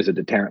if there's a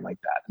deterrent like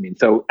that. I mean,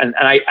 so, and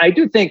I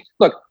do think,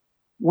 look,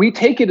 we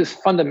take it as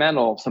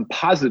fundamental, some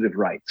positive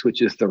rights,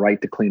 which is the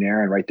right to clean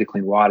air and right to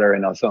clean water.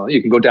 And also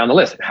you can go down the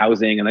list,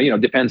 housing,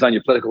 and, depends on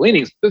your political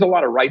leanings. There's a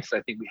lot of rights that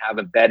I think we have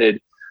embedded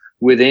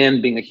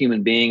within being a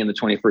human being in the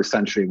 21st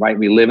century, right?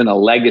 We live in a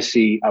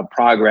legacy of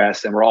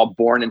progress, and we're all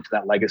born into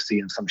that legacy,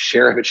 and some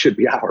share of it should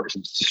be ours.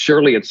 And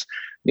surely it's,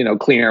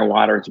 clean air,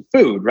 water, and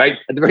food, right?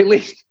 At the very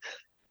least,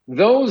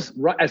 those,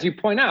 as you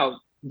point out,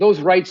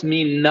 those rights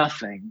mean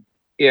nothing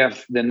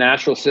if the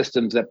natural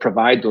systems that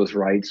provide those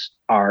rights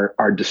are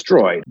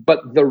destroyed.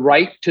 But the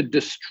right to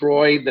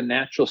destroy the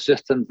natural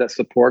systems that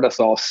support us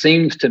all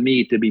seems to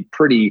me to be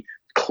pretty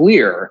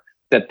clear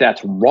that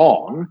that's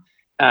wrong.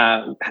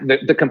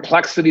 The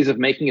complexities of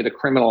making it a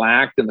criminal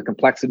act and the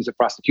complexities of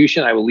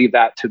prosecution, I will leave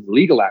that to the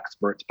legal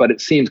experts. But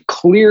it seems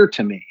clear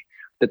to me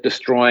that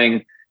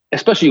destroying,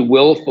 especially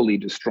willfully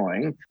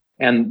destroying,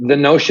 and the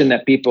notion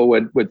that people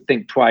would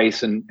think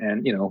twice and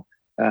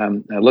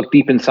look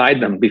deep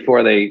inside them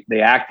before they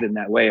acted in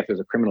that way if there's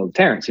a criminal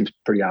deterrent seems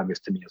pretty obvious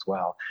to me as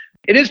well.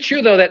 It is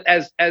true, though, that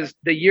as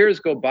the years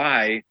go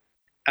by,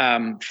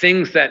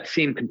 things that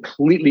seem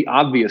completely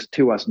obvious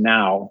to us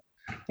now,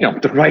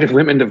 the right of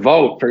women to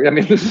vote.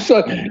 This is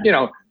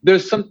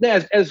there's some,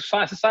 as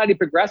society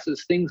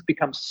progresses, things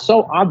become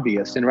so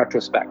obvious in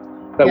retrospect.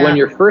 But when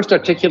you're first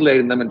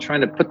articulating them and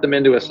trying to put them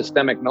into a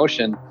systemic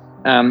notion,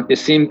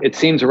 it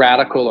seems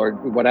radical or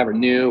whatever,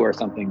 new or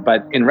something.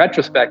 But in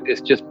retrospect,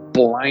 it's just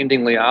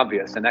blindingly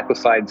obvious. And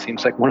ecocide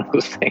seems like one of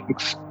those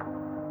things.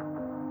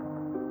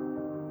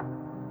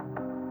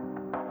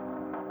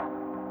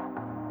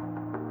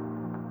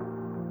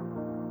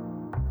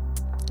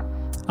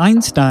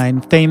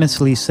 Einstein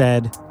famously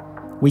said,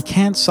 "We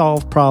can't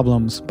solve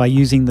problems by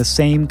using the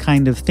same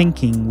kind of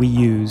thinking we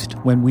used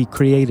when we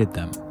created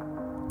them."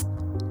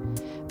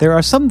 There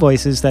are some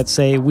voices that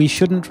say we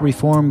shouldn't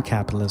reform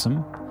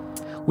capitalism.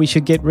 We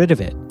should get rid of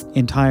it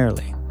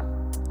entirely.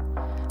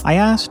 I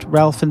asked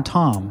Ralph and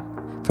Tom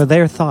for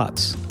their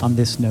thoughts on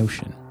this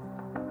notion.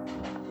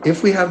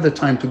 If we have the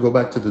time to go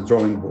back to the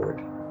drawing board,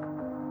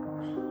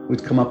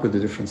 we'd come up with a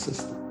different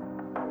system.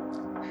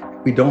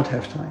 We don't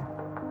have time.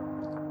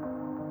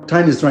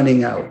 Time is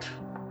running out.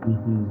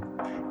 Mm-hmm.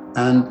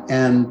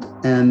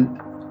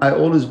 And I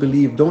always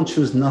believe, don't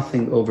choose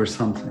nothing over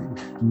something,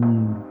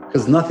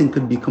 because nothing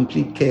could be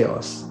complete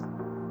chaos.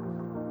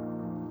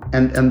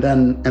 And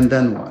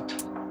then what?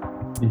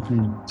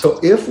 Mm-hmm. So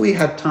if we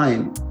had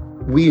time,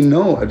 we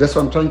know, that's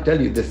what I'm trying to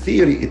tell you, the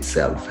theory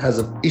itself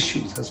has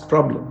issues, has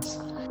problems.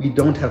 We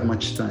don't have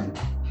much time.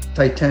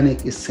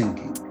 Titanic is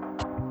sinking.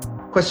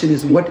 Question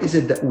is, what is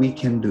it that we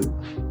can do?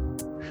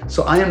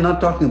 So I am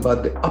not talking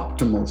about the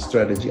optimal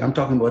strategy. I'm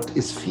talking about what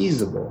is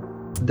feasible.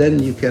 Then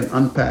you can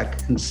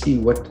unpack and see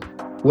what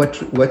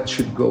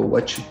should go,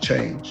 what should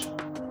change.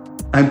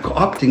 I'm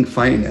co-opting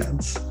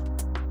finance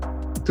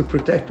to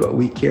protect what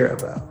we care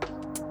about.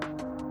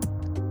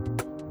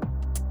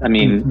 I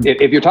mean,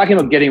 if you're talking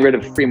about getting rid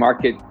of free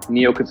market,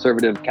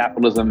 neoconservative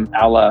capitalism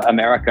a la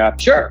America,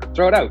 sure,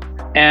 throw it out.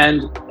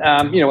 And,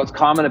 what's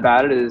common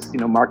about it is,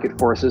 market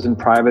forces and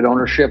private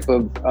ownership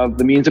of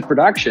the means of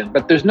production.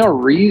 But there's no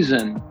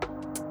reason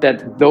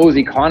that those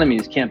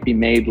economies can't be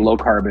made low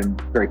carbon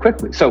very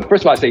quickly. So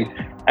first of all, I say,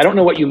 I don't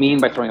know what you mean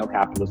by throwing out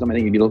capitalism. I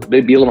think you'd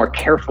be a little more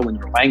careful in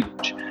your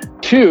language.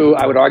 Two,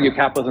 I would argue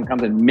capitalism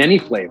comes in many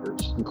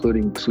flavors,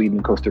 including Sweden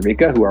and Costa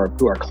Rica, who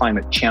are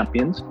climate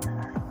champions.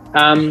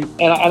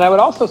 And I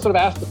would also sort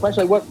of ask the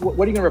question, like,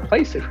 what are you going to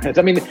replace it with?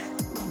 I mean,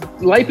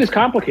 life is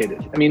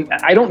complicated. I mean,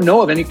 I don't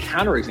know of any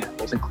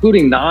counterexamples,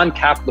 including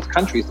non-capitalist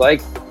countries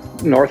like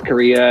North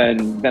Korea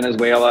and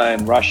Venezuela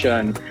and Russia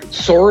and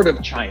sort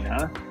of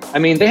China. I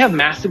mean, they have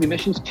massive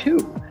emissions too.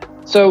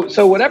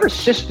 So whatever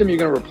system you're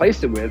going to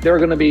replace it with, there are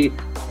going to be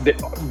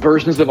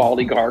versions of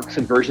oligarchs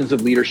and versions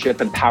of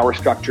leadership and power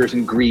structures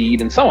and greed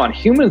and so on.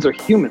 Humans are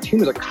humans.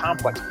 Humans are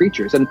complex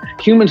creatures, and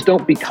humans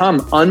don't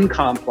become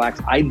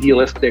uncomplex,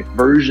 idealistic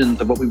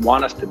versions of what we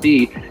want us to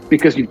be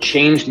because you've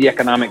changed the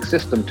economic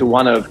system to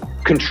one of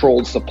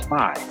controlled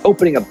supply.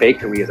 Opening a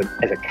bakery is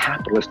a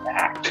capitalist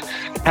act.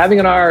 Having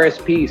an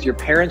RRSP so your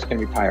parents can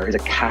retire is a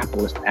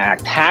capitalist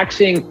act.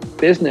 Taxing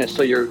business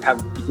so you can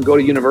go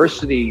to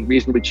university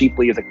reasonably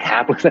cheaply is a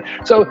capitalist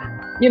act. So,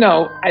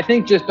 I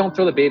think just don't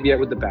throw the baby out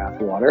with the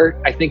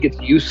bathwater. I think it's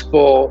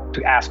useful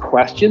to ask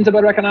questions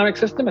about our economic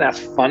system and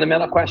ask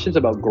fundamental questions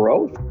about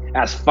growth,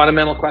 ask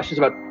fundamental questions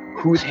about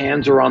whose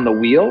hands are on the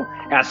wheel,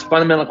 ask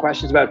fundamental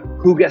questions about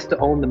who gets to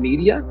own the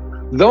media.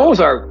 Those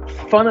are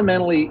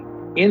fundamentally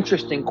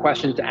interesting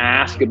questions to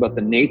ask about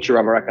the nature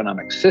of our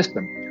economic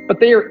system,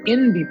 but they are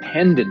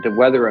independent of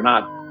whether or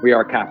not we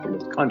are a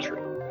capitalist country.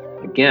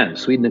 Again,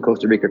 Sweden and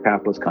Costa Rica are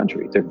capitalist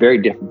countries. They're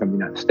very different from the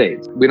United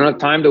States. We don't have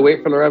time to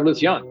wait for La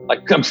Revolution.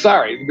 Like, I'm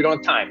sorry, we don't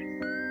have time.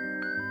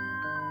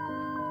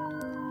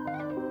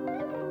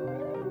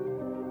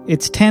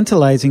 It's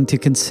tantalizing to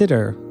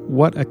consider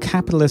what a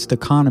capitalist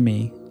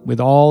economy, with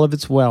all of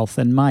its wealth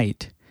and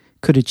might,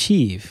 could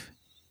achieve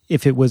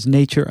if it was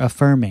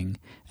nature-affirming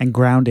and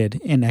grounded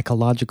in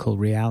ecological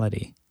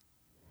reality.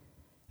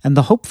 And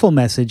the hopeful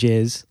message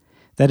is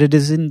that it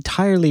is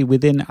entirely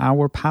within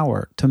our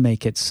power to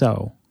make it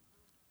so.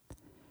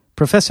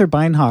 Professor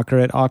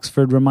Beinhocker at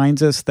Oxford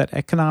reminds us that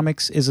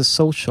economics is a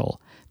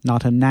social,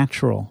 not a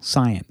natural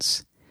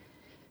science,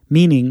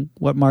 meaning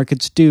what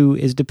markets do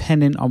is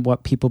dependent on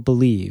what people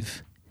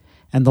believe,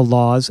 and the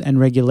laws and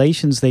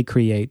regulations they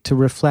create to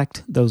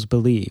reflect those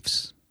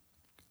beliefs.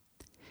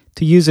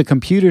 To use a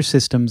computer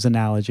systems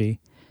analogy,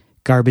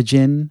 garbage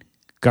in,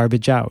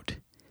 garbage out.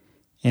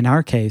 In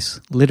our case,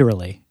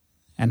 literally,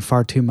 and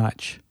far too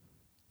much.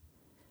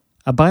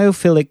 A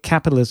biophilic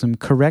capitalism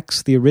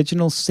corrects the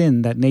original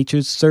sin that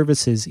nature's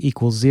services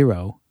equal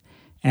zero,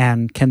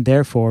 and can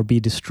therefore be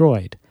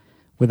destroyed,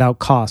 without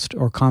cost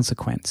or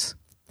consequence.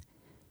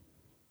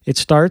 It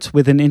starts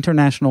with an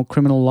international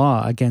criminal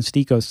law against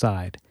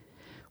ecocide,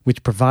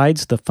 which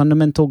provides the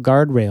fundamental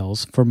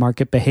guardrails for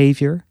market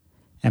behavior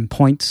and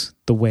points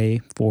the way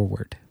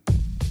forward.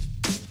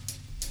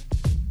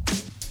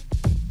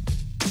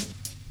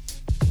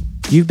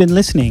 You've been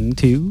listening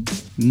to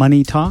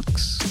Money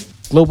Talks,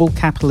 Global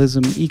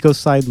Capitalism,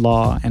 Ecocide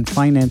Law, and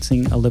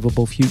Financing a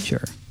Livable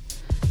Future,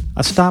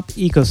 a Stop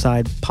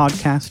Ecocide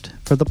podcast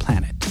for the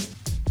planet.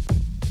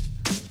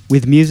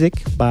 With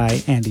music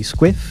by Andy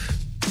Squiff.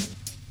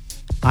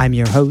 I'm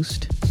your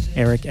host,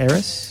 Eric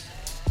Eris.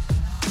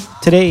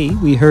 Today,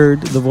 we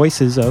heard the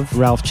voices of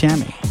Ralph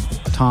Chammy,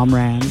 Tom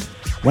Rand,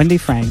 Wendy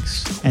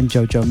Franks, and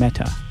Jojo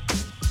Mehta.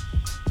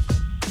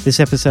 This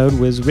episode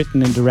was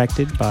written and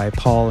directed by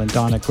Paul and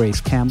Donna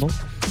Grace Campbell.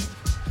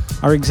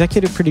 Our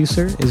executive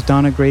producer is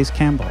Donna Grace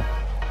Campbell.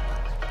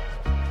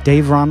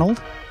 Dave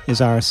Ronald is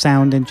our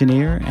sound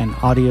engineer and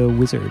audio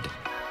wizard.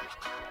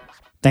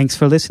 Thanks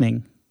for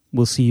listening.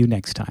 We'll see you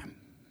next time.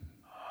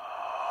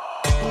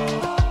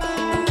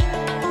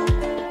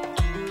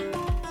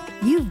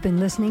 You've been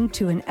listening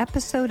to an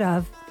episode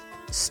of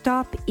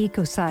Stop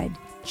Ecocide,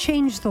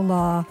 Change the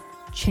Law,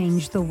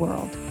 Change the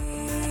World.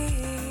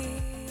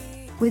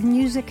 With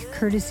music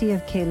courtesy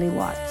of Kaylee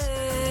Watts.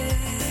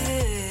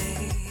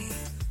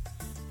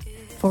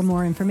 For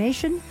more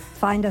information,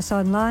 find us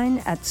online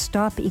at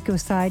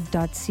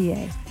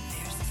stopecocide.ca.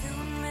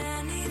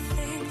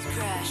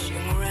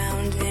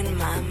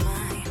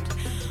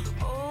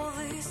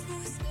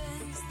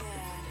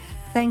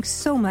 Thanks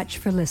so much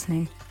for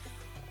listening.